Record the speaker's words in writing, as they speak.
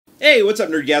Hey, what's up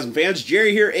Nerdgasm fans?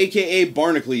 Jerry here, aka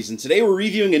Barnacles, and today we're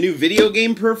reviewing a new video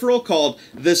game peripheral called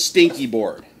the Stinky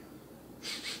Board.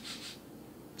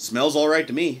 Smells alright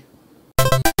to me.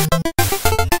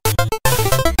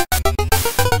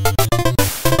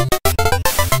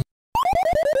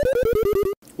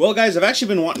 Well guys, I've actually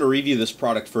been wanting to review this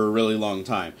product for a really long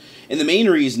time. And the main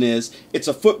reason is, it's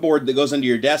a footboard that goes under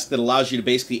your desk that allows you to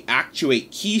basically actuate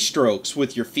keystrokes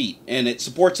with your feet. And it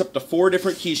supports up to 4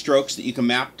 different keystrokes that you can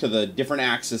map to the different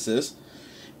axes.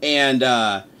 And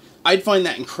I'd find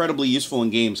that incredibly useful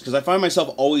in games, because I find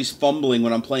myself always fumbling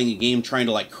when I'm playing a game trying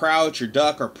to like crouch or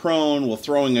duck or prone while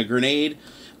throwing a grenade.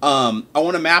 I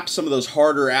want to map some of those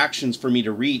harder actions for me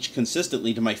to reach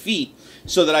consistently to my feet,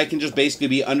 so that I can just basically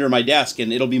be under my desk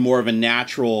and it'll be more of a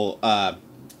natural,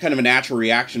 kind of a natural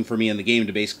reaction for me in the game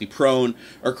to basically prone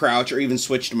or crouch or even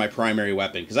switch to my primary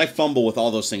weapon, because I fumble with all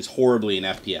those things horribly in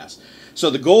FPS. So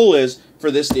the goal is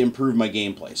for this to improve my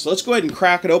gameplay. So let's go ahead and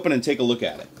crack it open and take a look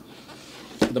at it.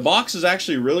 The box is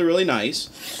actually really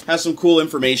nice. Has some cool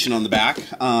information on the back.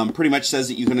 Pretty much says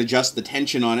that you can adjust the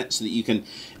tension on it so that you can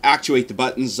actuate the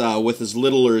buttons with as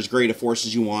little or as great a force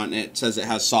as you want. And it says it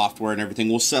has software and everything.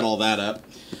 We'll set all that up.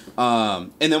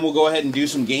 And then we'll go ahead and do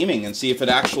some gaming and see if it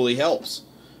actually helps.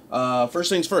 First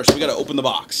things first, we got to open the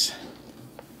box.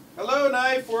 Hello,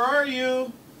 knife. Where are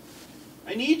you?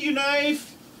 I need you,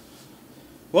 knife.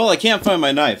 Well, I can't find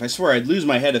my knife. I swear I'd lose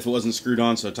my head if it wasn't screwed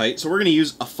on so tight. So we're going to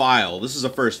use a file. This is a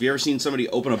first. Have you ever seen somebody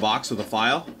open a box with a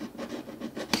file?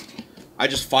 I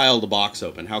just filed a box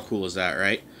open. How cool is that,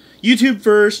 right? YouTube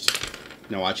first.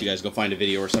 Now watch you guys go find a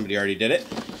video where somebody already did it.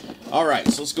 Alright,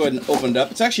 so let's go ahead and open it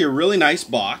up. It's actually a really nice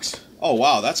box. Oh,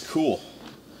 wow, that's cool.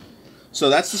 So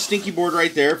that's the Stinky board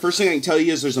right there. First thing I can tell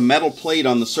you is there's a metal plate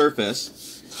on the surface.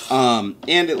 And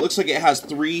it looks like it has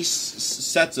 3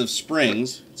 sets of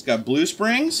springs. It's got blue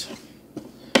springs,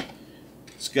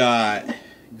 it's got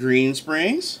green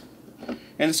springs, and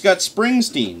it's got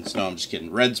Springsteens. No, I'm just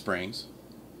kidding. Red springs.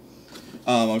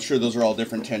 I'm sure those are all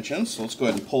different tensions. So let's go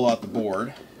ahead and pull out the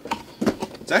board.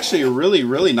 It's actually a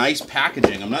really nice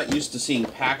packaging. I'm not used to seeing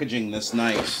packaging this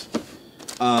nice.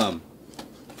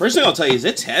 First thing I'll tell you is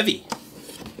it's heavy.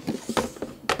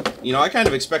 You know, I kind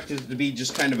of expected it to be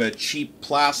just kind of a cheap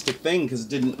plastic thing, because it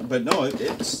didn't, but no,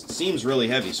 it seems really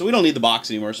heavy. So we don't need the box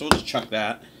anymore, so we'll just chuck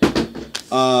that.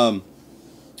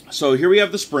 So here we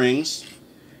have the springs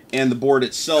and the board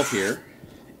itself here.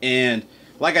 And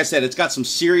like I said, it's got some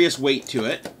serious weight to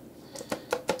it.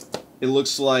 It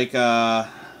looks like,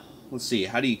 let's see,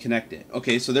 how do you connect it?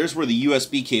 Okay, so there's where the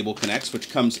USB cable connects,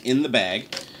 which comes in the bag.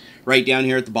 Right down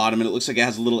here at the bottom, and it looks like it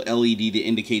has a little LED to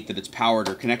indicate that it's powered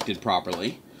or connected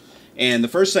properly. And the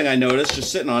first thing I noticed,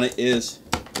 just sitting on it, is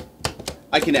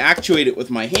I can actuate it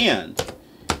with my hand,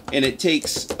 and it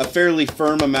takes a fairly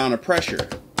firm amount of pressure.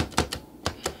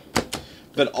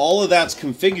 But all of that's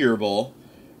configurable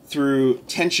through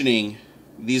tensioning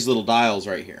these little dials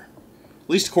right here, at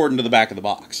least according to the back of the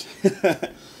box.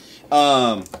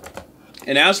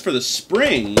 And as for the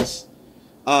springs,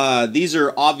 these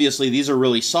are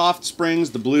really soft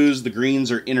springs. The blues, the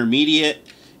greens are intermediate.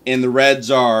 And the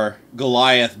reds are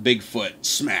Goliath, Bigfoot,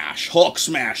 Smash, Hulk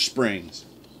Smash springs.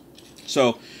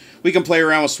 So we can play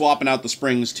around with swapping out the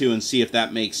springs too and see if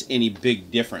that makes any big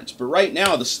difference. But right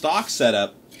now the stock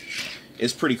setup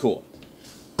is pretty cool.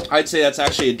 I'd say that's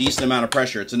actually a decent amount of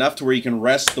pressure. It's enough to where you can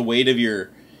rest the weight of your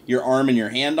arm and your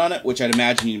hand on it, which I'd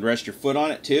imagine you can rest your foot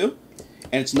on it too.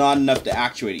 And it's not enough to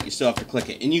actuate it. You still have to click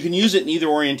it. And you can use it in either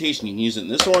orientation. You can use it in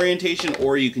this orientation,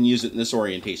 or you can use it in this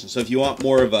orientation. So if you want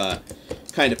more of a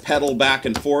kind of pedal back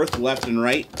and forth, left and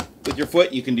right with your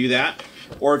foot, you can do that.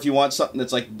 Or if you want something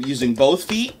that's like using both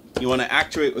feet, you want to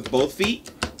actuate with both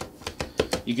feet,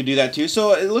 you can do that too.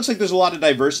 So it looks like there's a lot of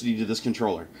diversity to this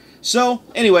controller. So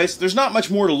anyways, there's not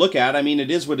much more to look at. I mean, it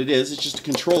is what it is. It's just a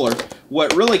controller.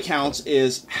 What really counts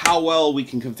is how well we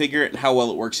can configure it and how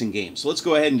well it works in games. So let's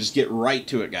go ahead and just get right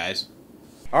to it, guys.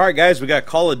 Alright guys, we got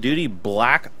Call of Duty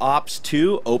Black Ops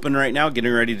 2 open right now,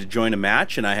 getting ready to join a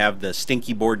match, and I have the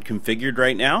Stinky board configured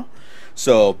right now.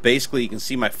 So basically you can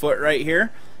see my foot right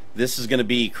here. This is going to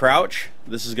be crouch,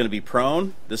 this is going to be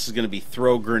prone, this is going to be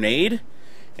throw grenade,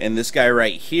 and this guy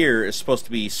right here is supposed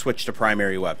to be switch to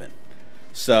primary weapon.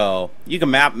 So you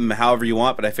can map them however you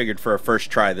want, but I figured for a first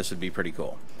try this would be pretty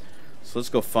cool. So let's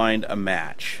go find a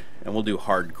match, and we'll do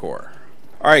hardcore.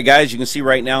 Alright guys, you can see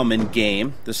right now I'm in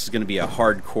game. This is going to be a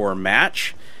hardcore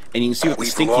match. And you can see with the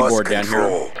Stinky board down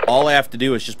here, all I have to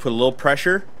do is just put a little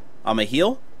pressure on my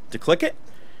heel to click it,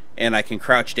 and I can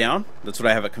crouch down. That's what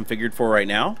I have it configured for right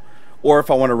now. Or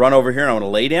if I want to run over here and I want to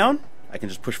lay down, I can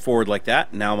just push forward like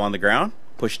that. Now I'm on the ground,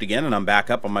 push it again, and I'm back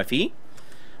up on my feet.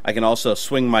 I can also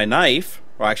swing my knife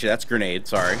Well, actually, that's grenade,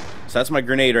 sorry. So that's my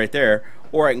grenade right there.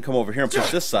 Or I can come over here and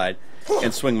push this side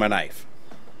and swing my knife.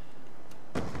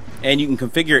 And you can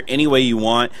configure it any way you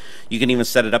want. You can even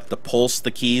set it up to pulse the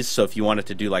keys, so if you wanted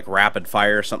to do like rapid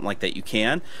fire or something like that, you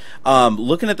can.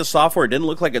 Looking at the software, it didn't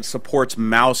look like it supports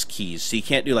mouse keys, so you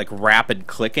can't do like rapid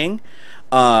clicking.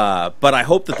 But I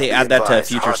hope that they add that to a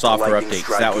future software update,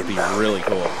 because that would be really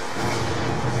cool.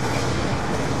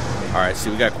 Alright, so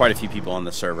we got quite a few people on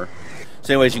this server.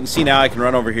 So anyways, you can see now I can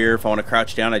run over here. If I want to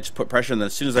crouch down, I just put pressure, and then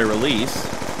as soon as I release,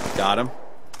 got him.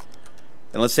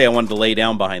 And let's say I wanted to lay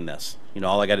down behind this. You know,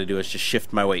 all I got to do is just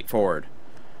shift my weight forward.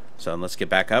 So let's get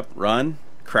back up, run,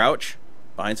 crouch,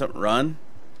 behind something, run.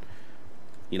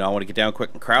 You know, I want to get down quick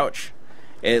and crouch.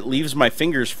 It leaves my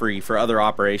fingers free for other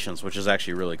operations, which is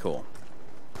actually really cool.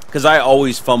 Because I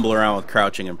always fumble around with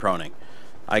crouching and proning.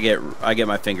 I get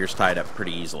my fingers tied up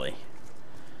pretty easily.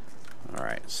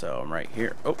 Alright, so I'm right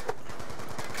here.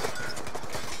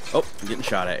 Oh, I'm getting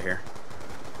shot at here.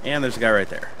 And there's a guy right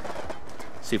there.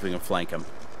 See if we can flank him.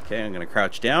 Okay, I'm going to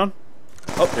crouch down.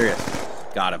 Oh, there he is.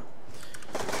 Got him.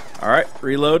 Alright,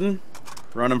 reloading.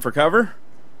 Running for cover.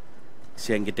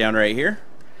 See, I can get down right here.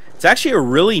 It's actually a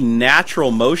really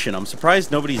natural motion. I'm surprised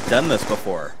nobody's done this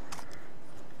before.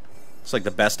 It's like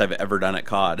the best I've ever done at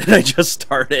COD. And I just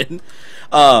started.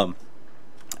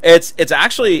 It's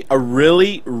actually a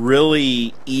really,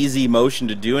 really easy motion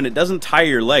to do, and it doesn't tire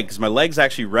your leg, because my leg's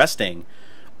actually resting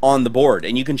on the board.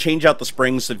 And you can change out the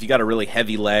springs, so if you got a really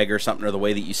heavy leg or something, or the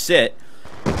way that you sit,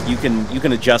 you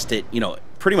can adjust it, you know,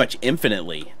 pretty much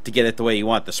infinitely to get it the way you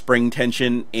want, the spring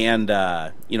tension and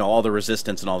you know, all the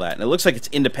resistance and all that. And it looks like it's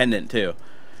independent too.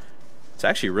 It's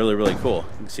actually really, really cool.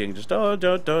 You can see I can just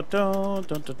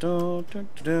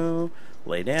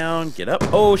lay down, get up.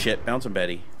 Oh shit, bouncing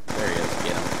Betty. There he is.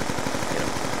 Get him. Get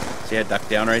him. See, I ducked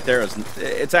down right there.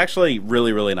 It's actually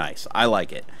really, really nice. I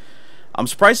like it. I'm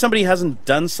surprised somebody hasn't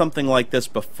done something like this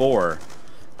before,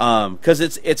 because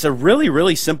it's a really,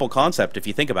 really simple concept if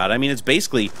you think about it. I mean, it's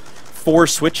basically 4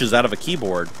 switches out of a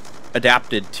keyboard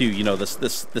adapted to, you know,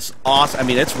 this awesome. I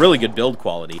mean, it's really good build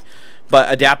quality,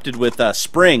 but adapted with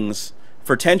springs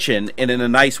for tension and in a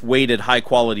nice weighted, high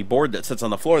quality board that sits on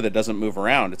the floor that doesn't move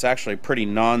around. It's actually pretty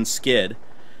non-skid,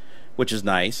 which is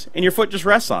nice, and your foot just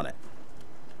rests on it.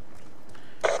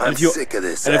 I'm sick of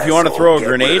this. And if you want to throw a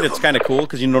grenade, it's kind of cool,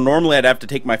 because, you know, normally I'd have to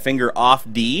take my finger off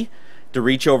D to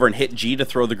reach over and hit G to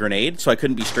throw the grenade, so I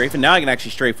couldn't be strafing. Now I can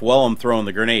actually strafe while I'm throwing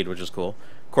the grenade, which is cool.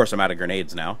 Of course, I'm out of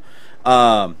grenades now.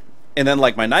 And then,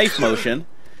 like, my knife motion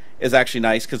is actually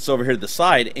nice, because it's over here to the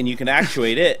side, and you can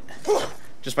actuate it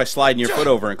just by sliding your foot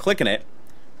over and clicking it.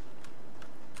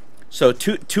 So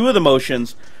two of the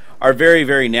motions are very,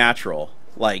 very natural,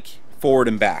 like forward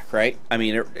and back, right? I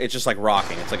mean, it's just like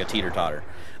rocking. It's like a teeter-totter.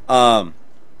 The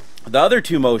other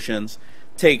 2 motions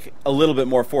take a little bit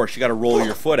more force. You got to roll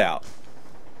your foot out.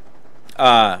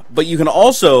 But you can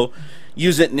also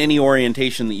use it in any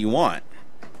orientation that you want.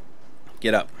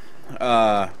 Get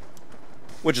up.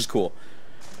 Which is cool.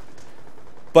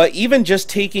 But even just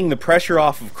taking the pressure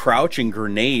off of crouch and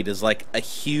grenade is like a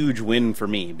huge win for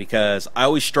me, because I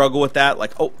always struggle with that.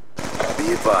 Like, oh,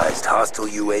 be advised, hostile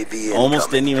UAV incoming. Almost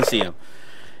didn't even see him.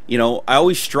 You know, I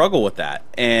always struggle with that,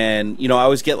 and you know, I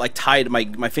always get like tied.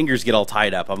 My fingers get all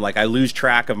tied up. I'm like, I lose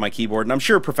track of my keyboard, and I'm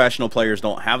sure professional players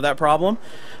don't have that problem.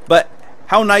 But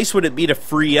how nice would it be to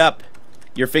free up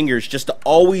your fingers just to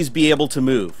always be able to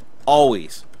move,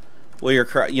 always? Well,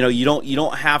 you know, you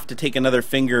don't have to take another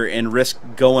finger and risk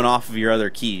going off of your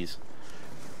other keys.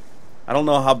 I don't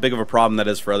know how big of a problem that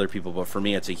is for other people, but for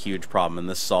me it's a huge problem, and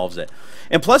this solves it.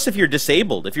 And plus, if you're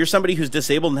disabled, if you're somebody who's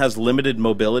disabled and has limited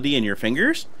mobility in your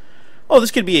fingers, oh, this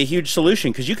could be a huge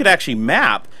solution, because you could actually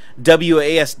map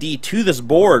WASD to this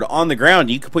board on the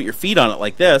ground. You could put your feet on it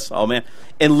like this, oh man,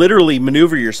 and literally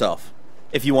maneuver yourself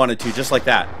if you wanted to, just like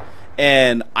that.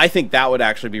 And I think that would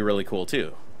actually be really cool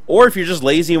too. Or if you're just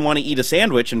lazy and want to eat a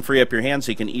sandwich and free up your hands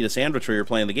so you can eat a sandwich while you're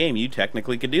playing the game, you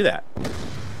technically could do that.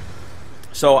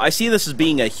 So I see this as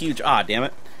being a huge... Ah, damn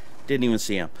it. Didn't even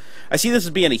see him. I see this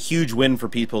as being a huge win for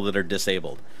people that are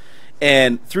disabled.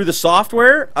 And through the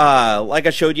software, like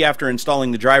I showed you after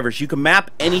installing the drivers, you can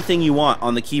map anything you want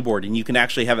on the keyboard, and you can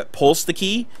actually have it pulse the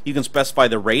key. You can specify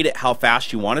the rate at how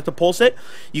fast you want it to pulse it.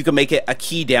 You can make it a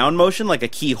key down motion, like a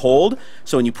key hold.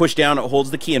 So when you push down, it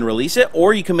holds the key and release it.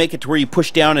 Or you can make it to where you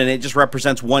push down and it just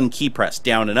represents one key press,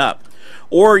 down and up.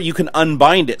 Or you can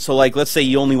unbind it. So like, let's say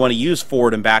you only want to use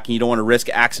forward and back and you don't want to risk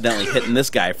accidentally hitting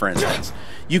this guy, for instance.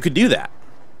 You could do that.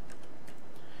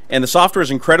 And the software is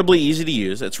incredibly easy to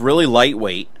use. It's really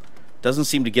lightweight. Doesn't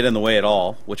seem to get in the way at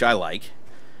all, which I like.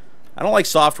 I don't like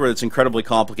software that's incredibly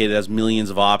complicated, has millions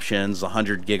of options,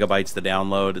 100 gigabytes to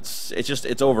download. It's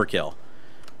overkill.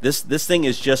 This thing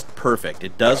is just perfect.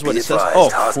 It does what it says. Oh,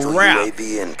 crap.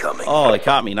 Oh, they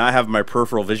caught me. Now I have my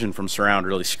peripheral vision from surround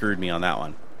really screwed me on that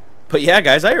one. But yeah,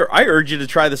 guys, I urge you to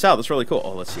try this out. That's really cool.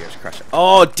 Oh, let's see. Here's crush it.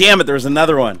 Oh, damn it. There was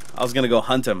another one. I was going to go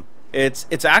hunt him.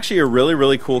 It's actually a really,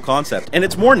 really cool concept. And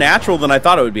it's more natural than I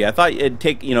thought it would be. I thought it'd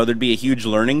take, there'd be a huge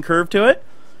learning curve to it.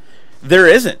 There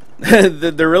isn't.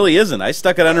 There really isn't. I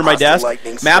stuck it under my desk,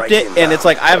 mapped it, and it's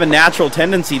like I have a natural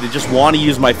tendency to just want to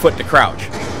use my foot to crouch.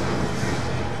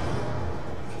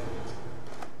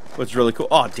 What's really cool.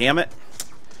 Oh, damn it.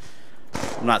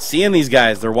 I'm not seeing these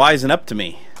guys. They're wising up to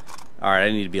me. Alright,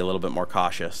 I need to be a little bit more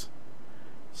cautious.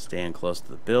 Stand close to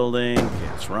the building. Okay,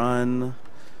 let's run.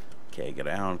 Okay, go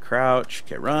down, crouch.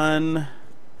 Okay, run.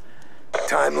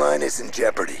 Timeline is in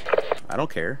jeopardy. I don't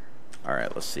care.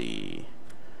 Alright, let's see.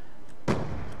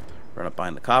 Run up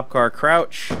behind the cop car,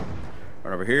 crouch.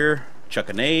 Run over here, chuck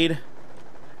a nade.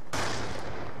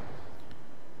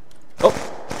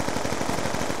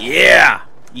 Oh! Yeah!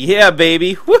 Yeah,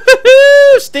 baby!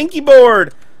 Woohoo! Stinky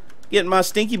board! Getting my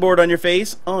stinky board on your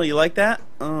face. Oh, you like that?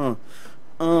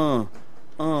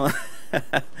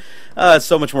 It's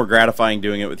so much more gratifying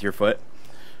doing it with your foot.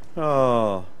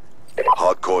 Oh.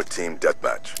 Hardcore team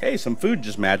deathmatch. Hey, some food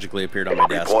just magically appeared on my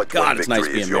desk. God, it's nice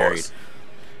being married.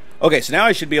 Okay, so now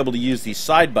I should be able to use these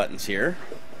side buttons here.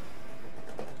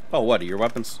 Oh, what are your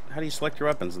weapons? How do you select your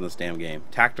weapons in this damn game?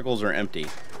 Tacticals are empty.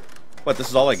 What, this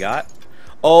is all I got?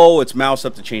 Oh, it's mouse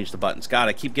up to change the buttons. God,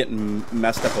 I keep getting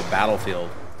messed up with Battlefield.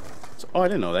 Oh, I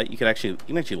didn't know that. You can actually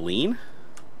lean?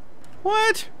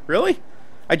 What? Really?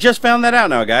 I just found that out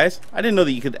now, guys. I didn't know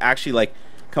that you could actually like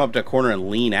come up to a corner and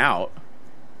lean out.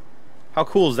 How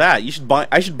cool is that? You should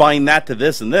I should bind that to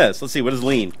this and this. Let's see, what is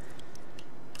lean?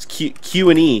 It's Q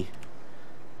and E.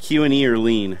 Q and E or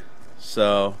lean.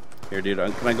 So, here, dude,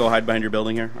 can I go hide behind your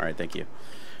building here? All right, thank you.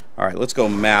 All right, let's go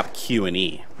map Q and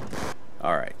E.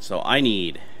 All right, so I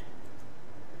need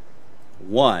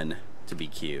 1 to be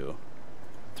Q.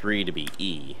 3 to be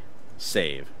E.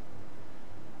 Save.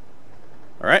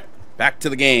 Alright, back to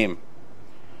the game.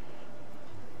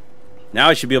 Now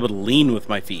I should be able to lean with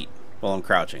my feet while I'm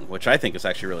crouching, which I think is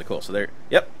actually really cool. So there,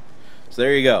 yep. So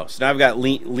there you go. So now I've got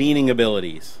leaning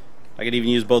abilities. I could even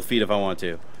use both feet if I want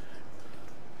to.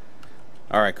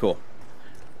 Alright, cool.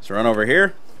 So run over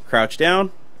here, crouch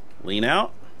down, lean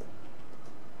out.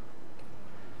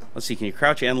 Let's see, can you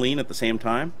crouch and lean at the same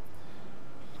time?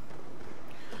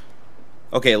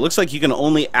 Okay, it looks like you can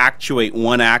only actuate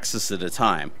one axis at a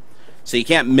time. So you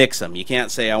can't mix them. You can't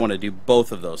say, I want to do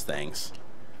both of those things.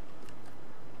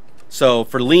 So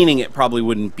for leaning, it probably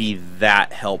wouldn't be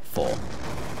that helpful.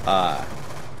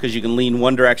 Because you can lean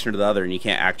one direction or the other, and you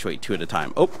can't actuate 2 at a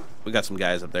time. Oh, we got some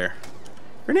guys up there.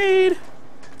 Grenade!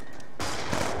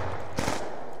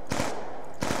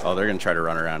 Oh, they're going to try to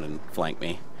run around and flank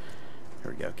me.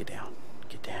 Here we go. Get down.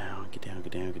 Get down. Get down.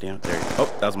 Get down. Get down. There you go.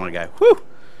 Oh, that was my guy. Whew!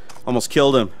 Almost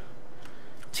killed him.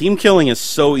 Team killing is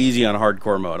so easy on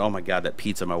hardcore mode. Oh my god, that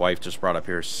pizza my wife just brought up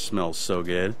here smells so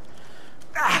good.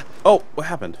 Ah! Oh, what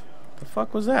happened? The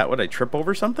fuck was that? What, did I trip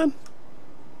over something?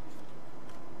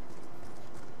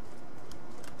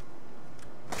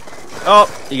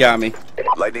 Oh, you got me.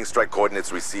 Lightning strike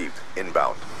coordinates received.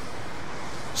 Inbound.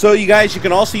 So you guys, you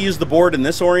can also use the board in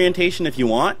this orientation if you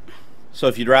want. So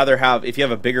if you'd rather have, if you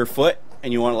have a bigger foot,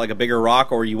 and you want like a bigger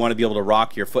rock, or you want to be able to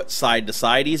rock your foot side to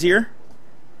side easier.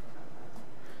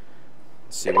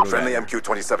 Let's see, what friendly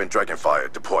MQ-27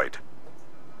 Dragonfire deployed.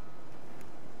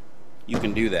 You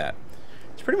can do that.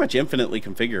 It's pretty much infinitely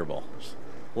configurable.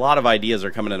 A lot of ideas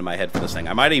are coming into my head for this thing.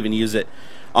 I might even use it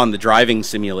on the driving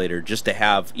simulator just to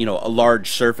have, a large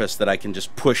surface that I can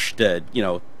just push to,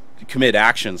 commit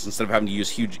actions instead of having to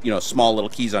use huge, small little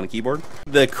keys on a keyboard.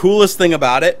 The coolest thing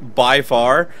about it, by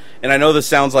far, and I know this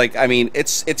sounds like,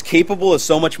 it's capable of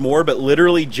so much more, but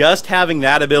literally just having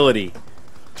that ability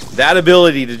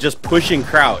to just push and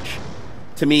crouch,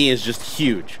 to me is just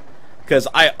huge. Because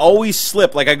I always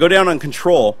slip, like I go down on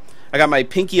control, I got my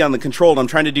pinky on the control, and I'm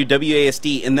trying to do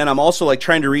WASD, and then I'm also like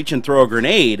trying to reach and throw a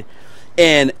grenade,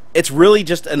 and it's really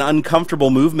just an uncomfortable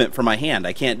movement for my hand.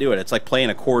 I can't do it. It's like playing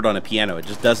a chord on a piano. It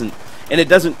just doesn't, and it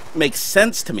doesn't make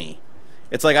sense to me.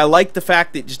 It's like I like the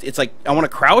fact that it's like I want to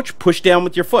crouch, push down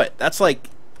with your foot. That's like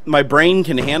my brain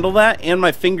can handle that, and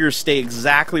my fingers stay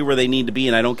exactly where they need to be,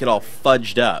 and I don't get all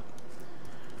fudged up,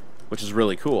 which is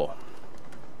really cool.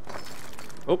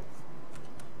 Oh.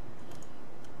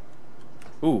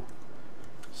 Ooh.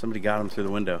 Somebody got him through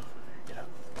the window. Get up.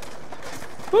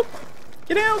 Boop.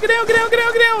 Get down, get down, get down, get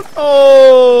down, get down.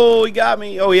 Oh, he got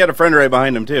me. Oh, he had a friend right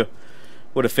behind him, too.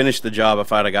 would have finished the job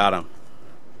if I'd have got him.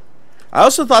 I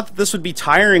also thought that this would be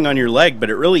tiring on your leg, but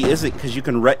it really isn't, because you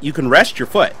can rest your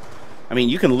foot. I mean,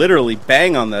 you can literally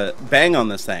bang on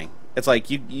this thing. It's like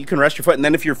you can rest your foot, and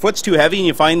then if your foot's too heavy and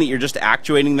you find that you're just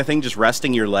actuating the thing, just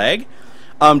resting your leg,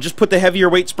 just put the heavier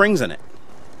weight springs in it.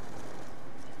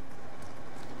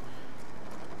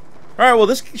 All right, well,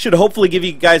 this should hopefully give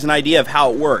you guys an idea of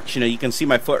how it works. You know, you can see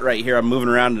my foot right here. I'm moving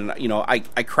around, and you know, I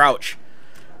crouch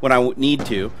when I need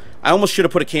to. I almost should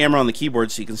have put a camera on the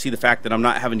keyboard so you can see the fact that I'm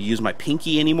not having to use my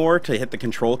pinky anymore to hit the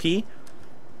control key,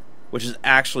 which is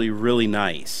actually really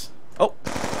nice. Oh.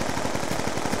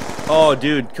 Oh,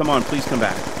 dude, come on, please come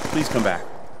back. Please come back.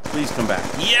 Please come back.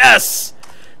 Yes!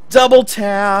 Double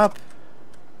tap.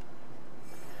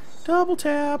 Double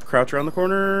tap. Crouch around the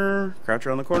corner. Crouch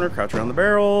around the corner. Crouch around the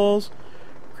barrels.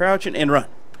 Crouch and run.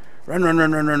 Run, run,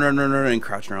 run, run, run, run, run, run, and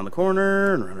crouch around the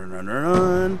corner. And run, run, run, run,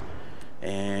 run.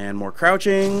 And more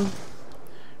crouching.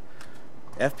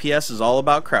 FPS is all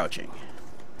about crouching.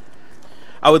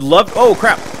 I would love... Oh,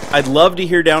 crap. I'd love to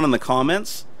hear down in the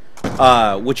comments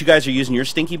what you guys are using your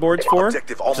Stinky boards for.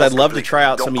 Because I'd love to try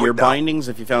out some of your bindings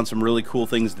if you found some really cool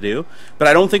things to do. But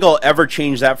I don't think I'll ever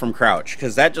change that from crouch,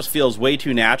 because that just feels way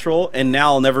too natural, and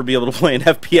now I'll never be able to play an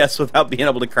FPS without being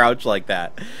able to crouch like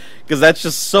that. Because that's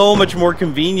just so much more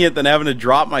convenient than having to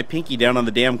drop my pinky down on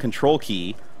the damn control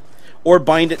key or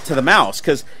bind it to the mouse.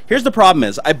 Because here's the problem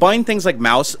is, I bind things like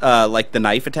mouse, like the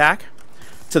knife attack,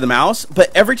 to the mouse,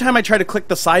 but every time I try to click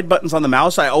the side buttons on the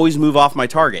mouse, I always move off my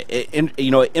target. It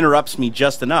interrupts me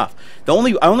just enough. I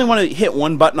only want to hit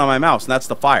one button on my mouse, and that's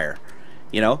the fire.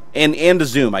 You know, and to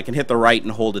zoom. I can hit the right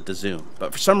and hold it to zoom.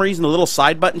 But for some reason, the little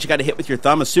side buttons you got to hit with your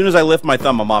thumb. As soon as I lift my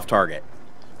thumb, I'm off target.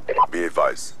 Be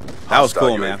advised. That was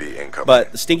cool, man.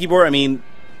 But the Stinky board, I mean,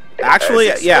 actually,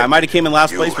 yeah, I might have came in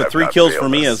last place, but 3 kills for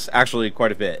me is actually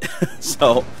quite a bit.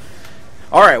 So,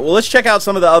 all right, well, let's check out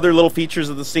some of the other little features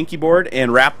of the Stinky board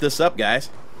and wrap this up, guys.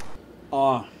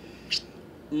 Oh,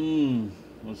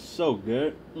 was so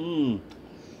good.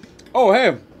 Oh,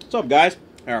 hey, what's up, guys?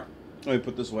 Here, let me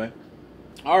put this away.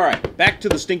 All right, back to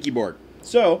the Stinky board.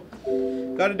 So,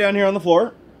 got it down here on the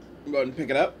floor. Go ahead and pick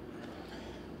it up.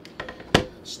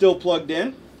 Still plugged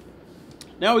in.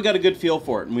 Now we got a good feel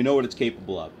for it, and we know what it's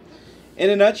capable of. In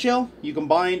a nutshell, you can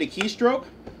bind a keystroke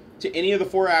to any of the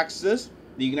 4 axes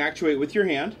that you can actuate with your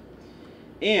hand,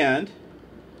 and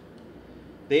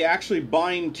they actually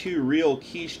bind to real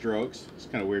keystrokes. It's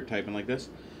kind of weird typing like this.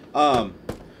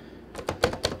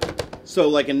 So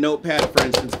like a notepad, for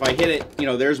instance, if I hit it, you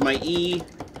know, there's my E,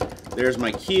 there's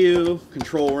my Q,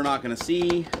 control we're not going to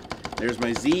see, there's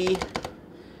my Z.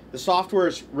 The software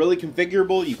is really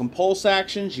configurable. You can pulse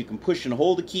actions, you can push and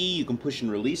hold a key, you can push and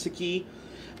release a key,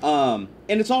 and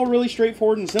it's all really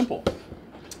straightforward and simple.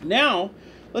 Now,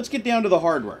 let's get down to the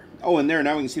hardware. Oh, and there,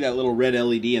 now we can see that little red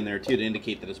LED in there too to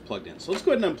indicate that it's plugged in. So let's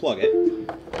go ahead and unplug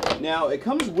it. Now, it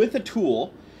comes with a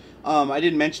tool. I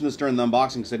didn't mention this during the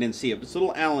unboxing because I didn't see it, but it's a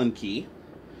little Allen key.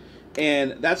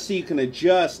 And that's so you can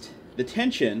adjust the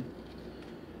tension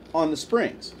on the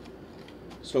springs.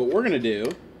 So what we're going to do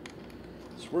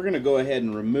is we're going to go ahead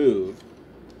and remove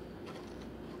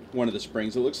one of the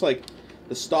springs. It looks like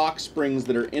the stock springs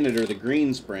that are in it are the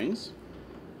green springs.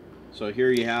 So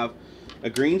here you have a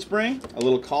green spring, a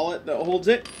little collet that holds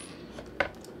it,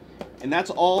 and that's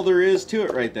all there is to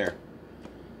it right there.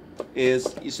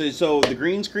 So the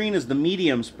green screen is the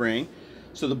medium spring,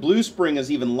 so the blue spring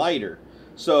is even lighter.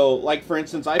 So like for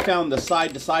instance, I found the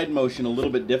side-to-side motion a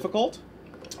little bit difficult.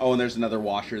 Oh, and there's another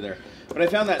washer there. But I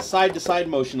found that side-to-side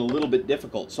motion a little bit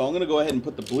difficult, so I'm going to go ahead and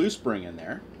put the blue spring in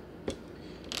there.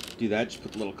 Do that, just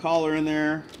put the little collar in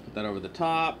there, put that over the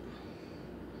top,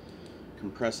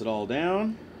 compress it all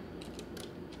down.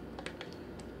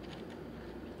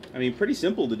 I mean, pretty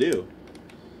simple to do.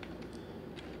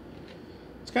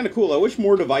 It's kind of cool. I wish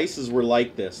more devices were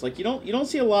like this. Like you don't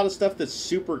see a lot of stuff that's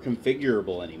super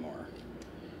configurable anymore.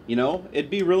 You know, it'd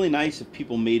be really nice if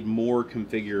people made more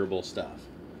configurable stuff.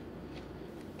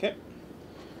 Okay,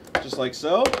 just like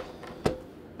so.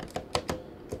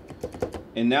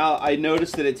 And now I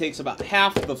noticed that it takes about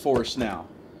half the force now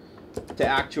to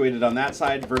actuate it on that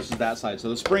side versus that side. So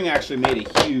the spring actually made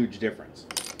a huge difference.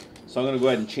 So I'm going to go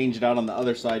ahead and change it out on the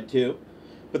other side too.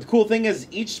 But the cool thing is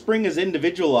each spring is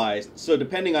individualized. So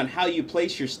depending on how you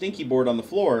place your Stinky board on the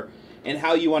floor and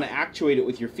how you want to actuate it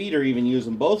with your feet or even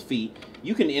using both feet,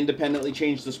 you can independently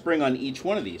change the spring on each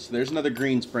one of these. So there's another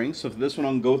green spring. So for this one,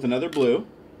 I'm going to go with another blue.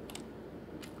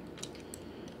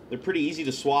 They're pretty easy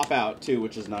to swap out too,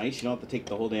 which is nice. You don't have to take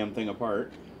the whole damn thing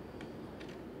apart.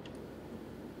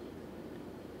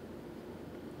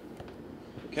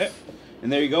 Okay.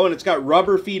 And there you go, and it's got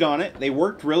rubber feet on it. They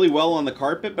worked really well on the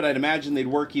carpet, but I'd imagine they'd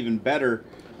work even better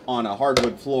on a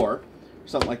hardwood floor,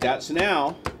 something like that. So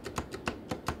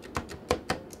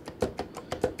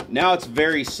now it's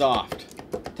very soft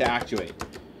to actuate.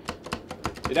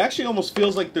 It actually almost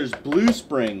feels like there's blue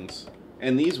springs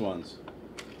in these ones.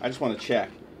 I just want to check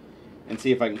and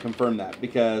see if I can confirm that,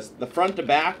 because the front to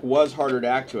back was harder to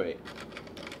actuate.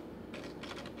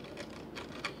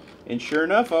 And sure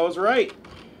enough, I was right.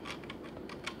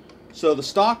 So the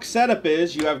stock setup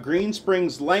is you have green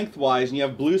springs lengthwise and you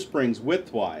have blue springs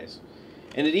widthwise.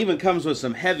 And it even comes with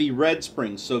some heavy red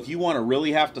springs, so if you want to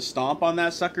really have to stomp on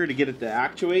that sucker to get it to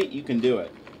actuate, you can do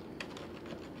it.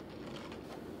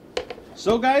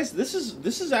 So guys, this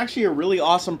is actually a really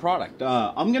awesome product.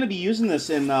 I'm going to be using this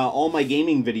in all my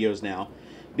gaming videos now,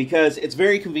 because it's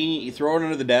very convenient. You throw it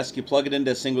under the desk, you plug it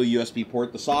into a single USB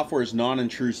port, the software is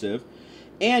non-intrusive,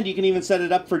 and you can even set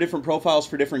it up for different profiles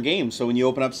for different games. So when you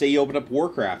open up, say you open up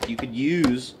Warcraft, you could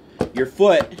use your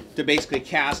foot to basically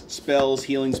cast spells,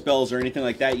 healing spells, or anything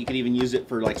like that. You could even use it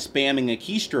for like spamming a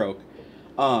keystroke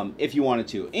if you wanted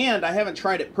to. And I haven't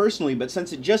tried it personally, but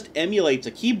since it just emulates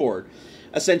a keyboard,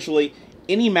 essentially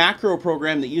any macro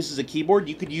program that uses a keyboard,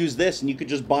 you could use this and you could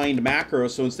just bind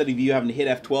macros. So instead of you having to hit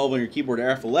F12 on your keyboard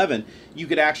or F11, you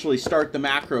could actually start the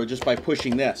macro just by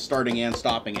pushing this, starting and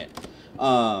stopping it.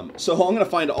 So I'm going to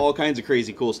find all kinds of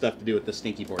crazy cool stuff to do with the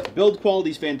Stinky board. The build quality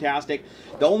is fantastic.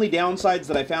 The only downsides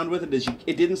that I found with it is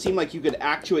it didn't seem like you could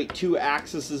actuate 2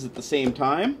 axes at the same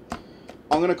time.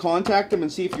 I'm going to contact them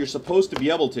and see if you're supposed to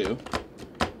be able to.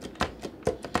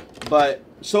 But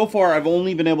so far, I've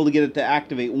only been able to get it to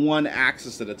activate 1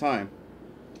 axis at a time.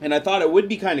 And I thought it would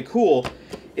be kind of cool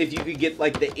if you could get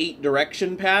like the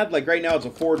 8-direction pad. Like right now it's a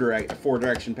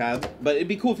 4-direction pad. But it'd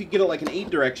be cool if you could get it like an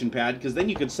 8-direction pad, because then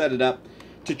you could set it up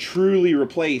to truly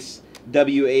replace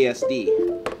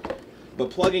WASD.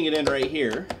 But plugging it in right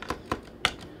here,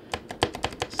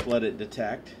 just let it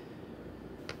detect.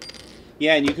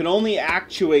 Yeah, and you can only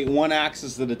actuate 1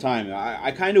 axis at a time.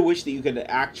 I kind of wish that you could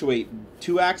actuate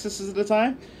 2 axes at a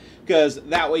time, because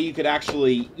that way you could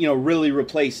actually, you know, really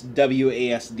replace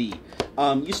WASD.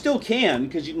 You still can,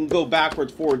 because you can go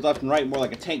backwards, forwards, left, and right more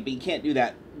like a tank, but you can't do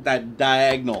that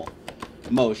diagonal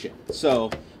motion. So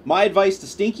my advice to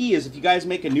Stinky is, if you guys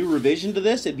make a new revision to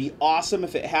this, it'd be awesome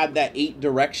if it had that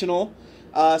 8-directional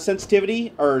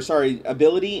sensitivity, or sorry,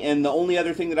 ability. And the only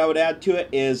other thing that I would add to it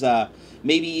is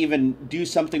maybe even do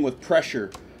something with pressure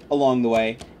along the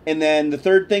way. And then the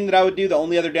third thing that I would do, the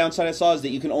only other downside I saw, is that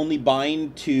you can only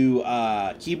bind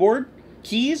to keyboard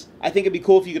keys. I think it'd be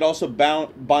cool if you could also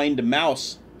bind to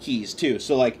mouse keys too.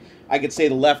 So like I could say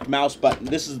the left mouse button,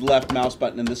 this is the left mouse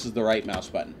button, and this is the right mouse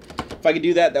button. If I could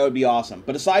do that, that would be awesome.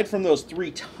 But aside from those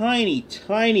 3 tiny,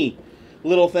 tiny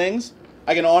little things,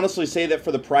 I can honestly say that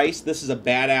for the price, this is a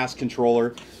badass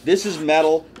controller. This is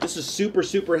metal. This is super,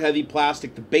 super heavy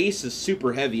plastic. The base is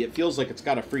super heavy. It feels like it's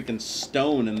got a freaking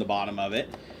stone in the bottom of it.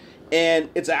 And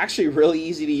it's actually really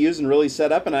easy to use and really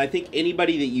set up. And I think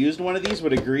anybody that used one of these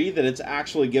would agree that it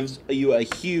actually gives you a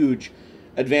huge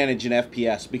advantage in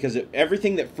FPS, because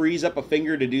everything that frees up a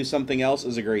finger to do something else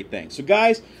is a great thing. So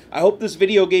guys, I hope this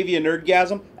video gave you a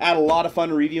nerdgasm. I had a lot of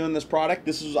fun reviewing this product.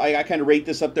 This is, I kind of rate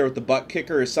this up there with the butt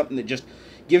kicker, as something that just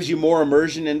gives you more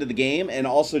immersion into the game and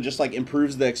also just like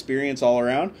improves the experience all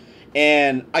around.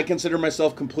 And I consider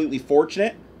myself completely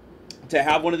fortunate to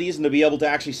have one of these and to be able to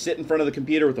actually sit in front of the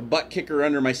computer with a butt kicker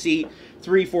under my seat,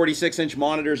 3 46-inch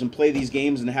monitors, and play these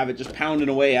games and have it just pounding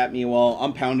away at me while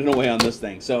I'm pounding away on this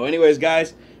thing. So anyways,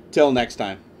 guys, till next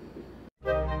time.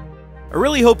 I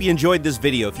really hope you enjoyed this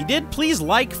video. If you did, please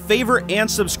like, favorite, and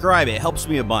subscribe. It helps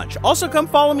me a bunch. Also, come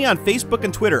follow me on Facebook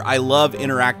and Twitter. I love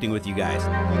interacting with you guys.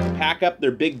 Pack up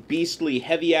their big, beastly,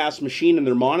 heavy-ass machine and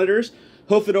their monitors,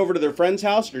 hoof it over to their friend's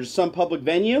house or some public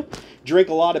venue, drink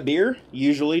a lot of beer,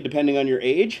 usually, depending on your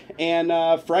age, and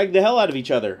frag the hell out of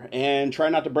each other, and try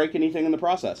not to break anything in the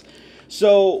process.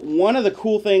 So one of the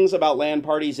cool things about LAN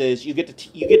parties is you get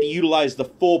to utilize the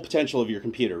full potential of your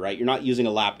computer, right? You're not using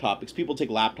a laptop, because people take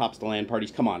laptops to LAN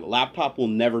parties. Come on, a laptop will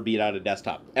never beat out a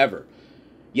desktop, ever.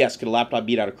 Yes, could a laptop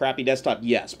beat out a crappy desktop?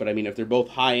 Yes, but I mean, if they're both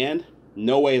high-end,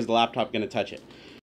 no way is the laptop going to touch it.